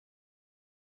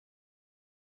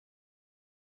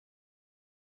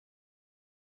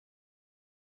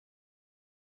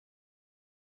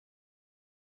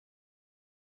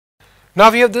Now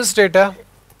we have this data.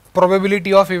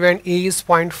 Probability of event A is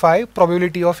 0.5,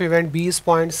 probability of event B is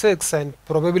 0.6, and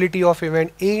probability of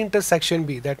event A intersection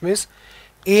B, that means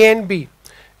A and B,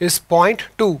 is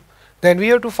 0.2. Then we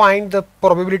have to find the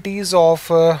probabilities of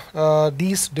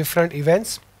these different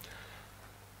events.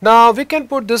 Now we can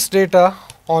put this data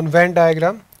on Venn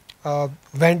diagram.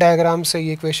 Venn diagram से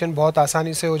ये equation बहुत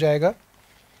आसानी से हो जाएगा.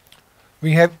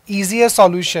 We have easier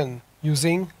solution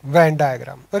using Venn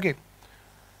diagram. Okay.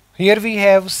 Here we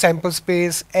have sample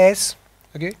space S.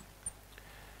 Okay.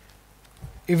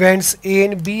 Events A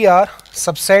and B are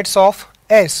subsets of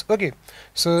S. Okay.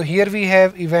 So here we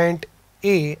have event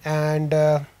A and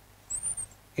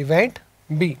event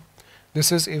B.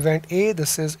 This is event A,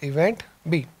 this is event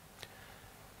B.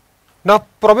 Now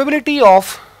probability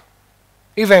of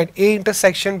event A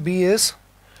intersection B is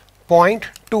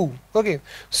 0.2. Okay,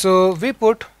 so we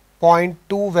put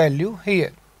 0.2 value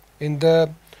here in the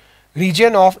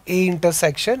region of A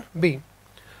intersection B.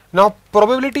 Now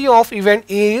probability of event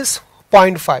A is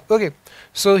 0.5. Okay,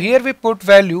 so here we put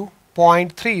value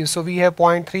 0.3. So we have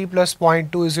 0.3 plus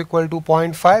 0.2 is equal to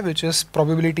 0.5, which is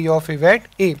probability of event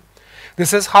A.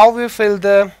 This is how we fill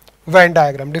the Venn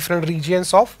diagram, different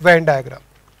regions of Venn diagram.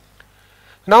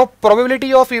 Now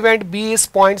probability of event B is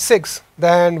 0.6.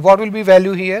 Then what will be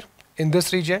value here in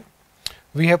this region?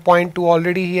 We have 0.2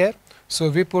 already here. So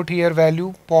we put here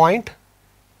value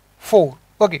 0.4.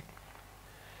 Okay.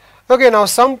 Okay, now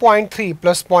sum 0.3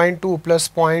 plus 0.2 plus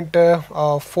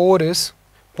 0.4 is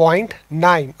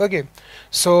 0.9. Okay,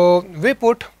 so we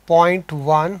put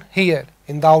 0.1 here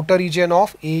in the outer region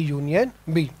of A union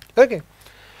B. Okay,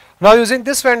 now using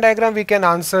this Venn diagram we can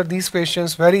answer these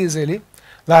questions very easily.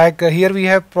 Like here we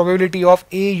have probability of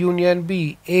A union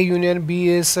B. A union B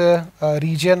is a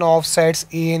region of sets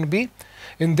A and B.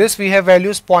 In this we have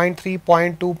values 0.3,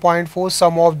 0.2, 0.4.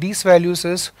 Sum of these values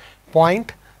is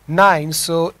 0.9.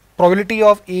 So probability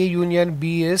of A union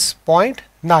B is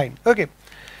 0.9. Okay.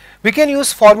 We can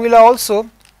use formula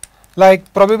also,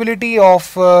 like probability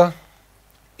of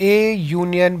A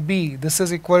union B. This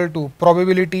is equal to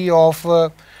probability of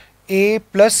A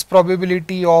plus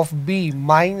probability of B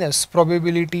minus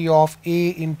probability of A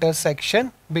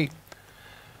intersection B.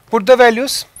 Put the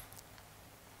values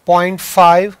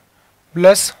 0.5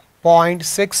 plus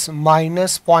 0.6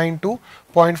 minus 0.2,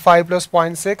 0.5 plus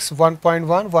 0.6,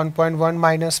 1.1, 1.1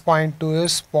 minus 0.2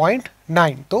 is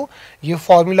 0.9. तो ये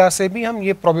formula से भी हम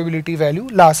ये probability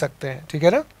value ला सकते हैं, ठीक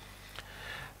है ना?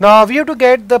 Now we have to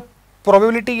get the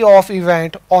probability of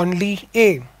event only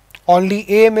A. Only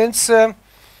A means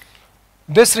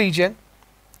this region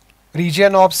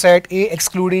of set A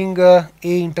excluding A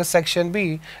intersection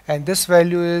B, and this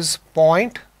value is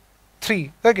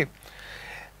 0.3. Okay.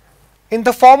 In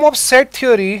the form of set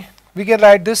theory, we can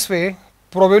write this way: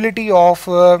 probability of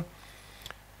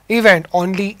event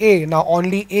only A. Now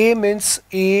only A means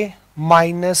A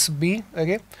minus B.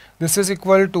 Okay, this is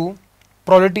equal to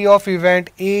probability of event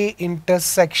A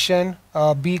intersection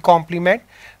B complement.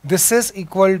 This is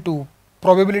equal to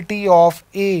probability of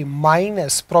A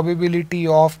minus probability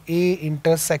of A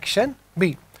intersection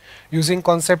B, using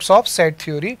concepts of set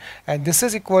theory, and this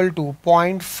is equal to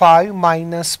 0.5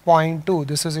 minus 0.2.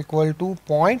 This is equal to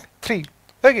 0.3.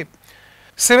 Okay.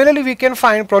 Similarly, we can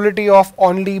find probability of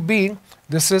only B.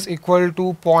 This is equal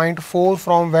to 0.4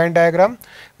 from Venn diagram.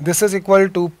 This is equal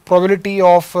to probability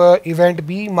of event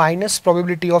B minus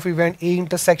probability of event A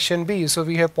intersection B. So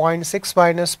we have 0.6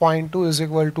 minus 0.2 is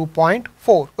equal to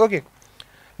 0.4. Okay.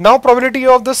 Now probability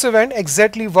of this event,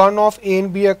 exactly one of A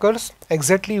and B occurs.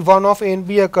 Exactly one of A and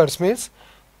B occurs means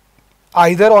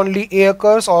either only A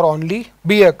occurs or only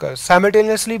B occurs.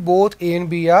 Simultaneously both A and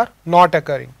B are not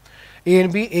occurring. A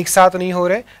and B एक साथ नहीं हो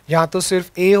रहे, यहाँ तो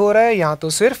सिर्फ A हो रहा है, यहाँ तो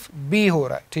सिर्फ B हो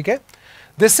रहा है, ठीक है?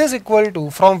 This is equal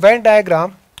to, from Venn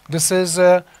diagram, this is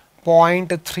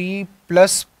 0.3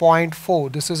 plus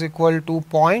 0.4. This is equal to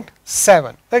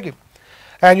 0.7. Okay.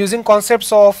 And using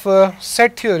concepts of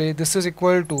set theory, this is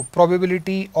equal to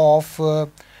probability of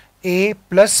A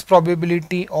plus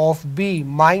probability of B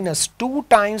minus 2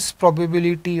 times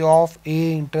probability of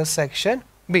A intersection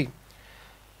B.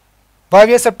 Why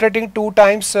we are subtracting 2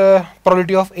 times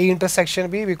probability of A intersection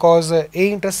B? Because A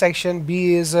intersection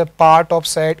B is a part of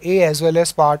set A as well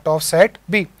as part of set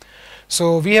B.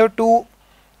 So we have to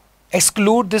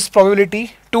exclude this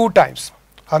probability 2 times.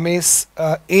 हमें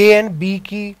A and B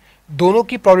की दोनों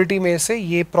की probability में से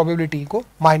ये probability को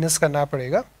minus करना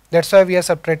पड़ेगा. That's why we are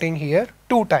subtracting here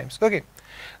 2 times. Okay.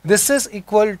 This is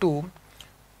equal to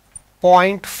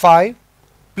 0.5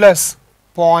 plus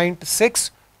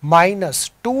 0.6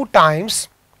 minus 2 times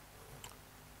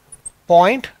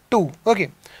 0.2. Okay.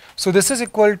 So this is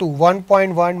equal to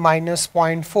 1.1 minus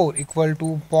 0.4 equal to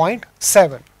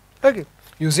 0.7. Okay,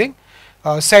 using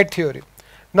set theory.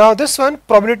 Now this one,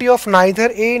 probability of neither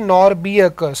A nor B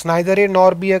occurs. Neither A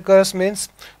nor B occurs means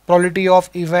probability of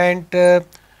event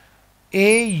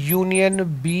A union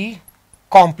B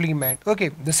complement. Okay,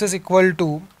 this is equal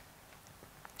to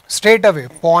straight away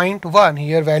 0.1.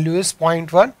 Here value is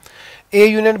 0.1. A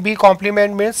union B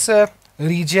complement means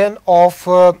region of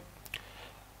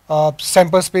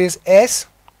sample space S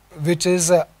which is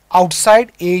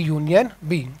outside A union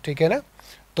B. ठीक है ना.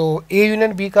 तो A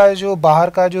union B का जो बाहर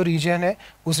का जो reason है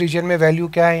उस रीजन में वैल्यू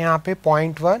क्या है यहाँ पे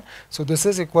 0.1. So this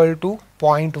is equal to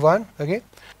 0.1. Okay,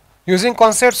 using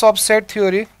concepts of set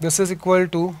theory this is equal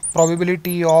to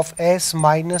probability of S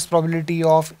minus probability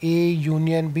of A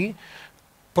union B.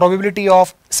 Probability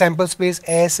of sample space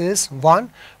S is 1.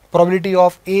 Probability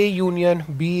of A union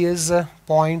B is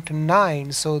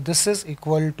 0.9. So this is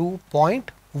equal to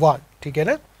 0.1. ठीक है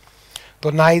ना.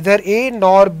 तो neither A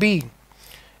nor B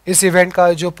इस event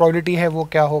का जो probability है वो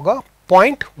क्या होगा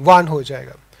 0.1 हो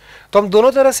जाएगा. तो हम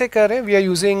दोनों तरह से कर रहे हैं. We are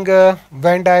using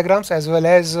Venn diagrams as well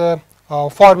as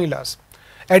formulas.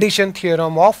 Addition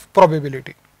theorem of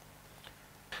probability.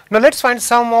 Now let's find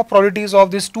some of probabilities of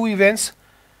this to events.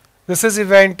 This is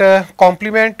event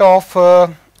complement of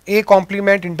A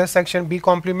complement intersection B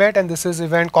complement, and this is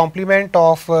event complement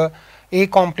of A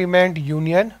complement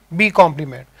union B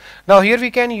complement. Now here we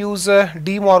can use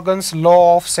De Morgan's law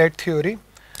of set theory,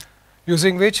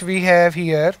 using which we have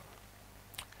here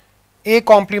A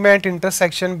complement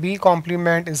intersection B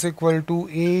complement is equal to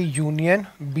A union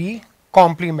B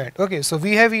complement. Okay, so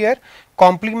we have here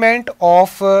complement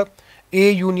of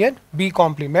A union B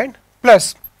complement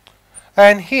plus,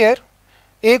 and here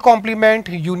A complement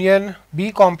union B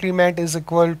complement is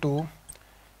equal to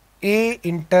A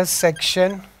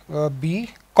intersection B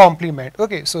complement.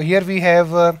 Okay, so here we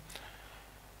have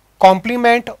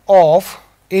complement of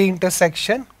A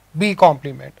intersection B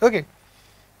complement. Okay,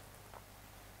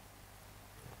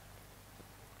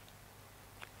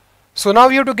 so now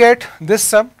we have to get this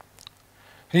sum.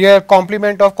 Here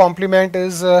complement of complement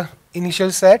is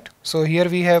initial set. So here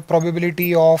we have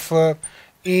probability of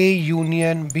A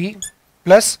union B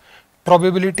plus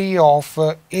probability of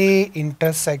A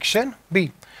intersection B.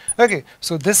 Okay,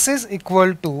 so this is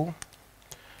equal to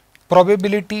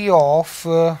probability of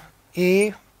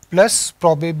A plus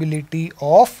probability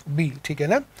of B. ठीक है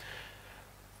ना.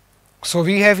 So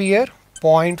we have here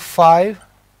 0.5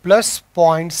 plus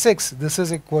 0.6. This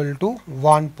is equal to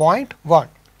 1.1.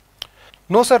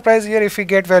 No surprise here if we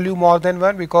get value more than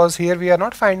 1, because here we are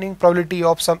not finding probability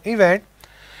of some event.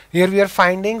 Here we are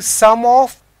finding sum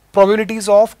of probabilities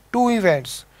of two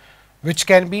events which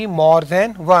can be more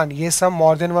than 1. ये sum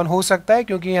more than 1 हो सकता है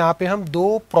क्योंकि यहाँ पे हम दो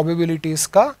probabilities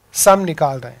का sum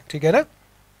निकाल रहे हैं. ठीक है ना.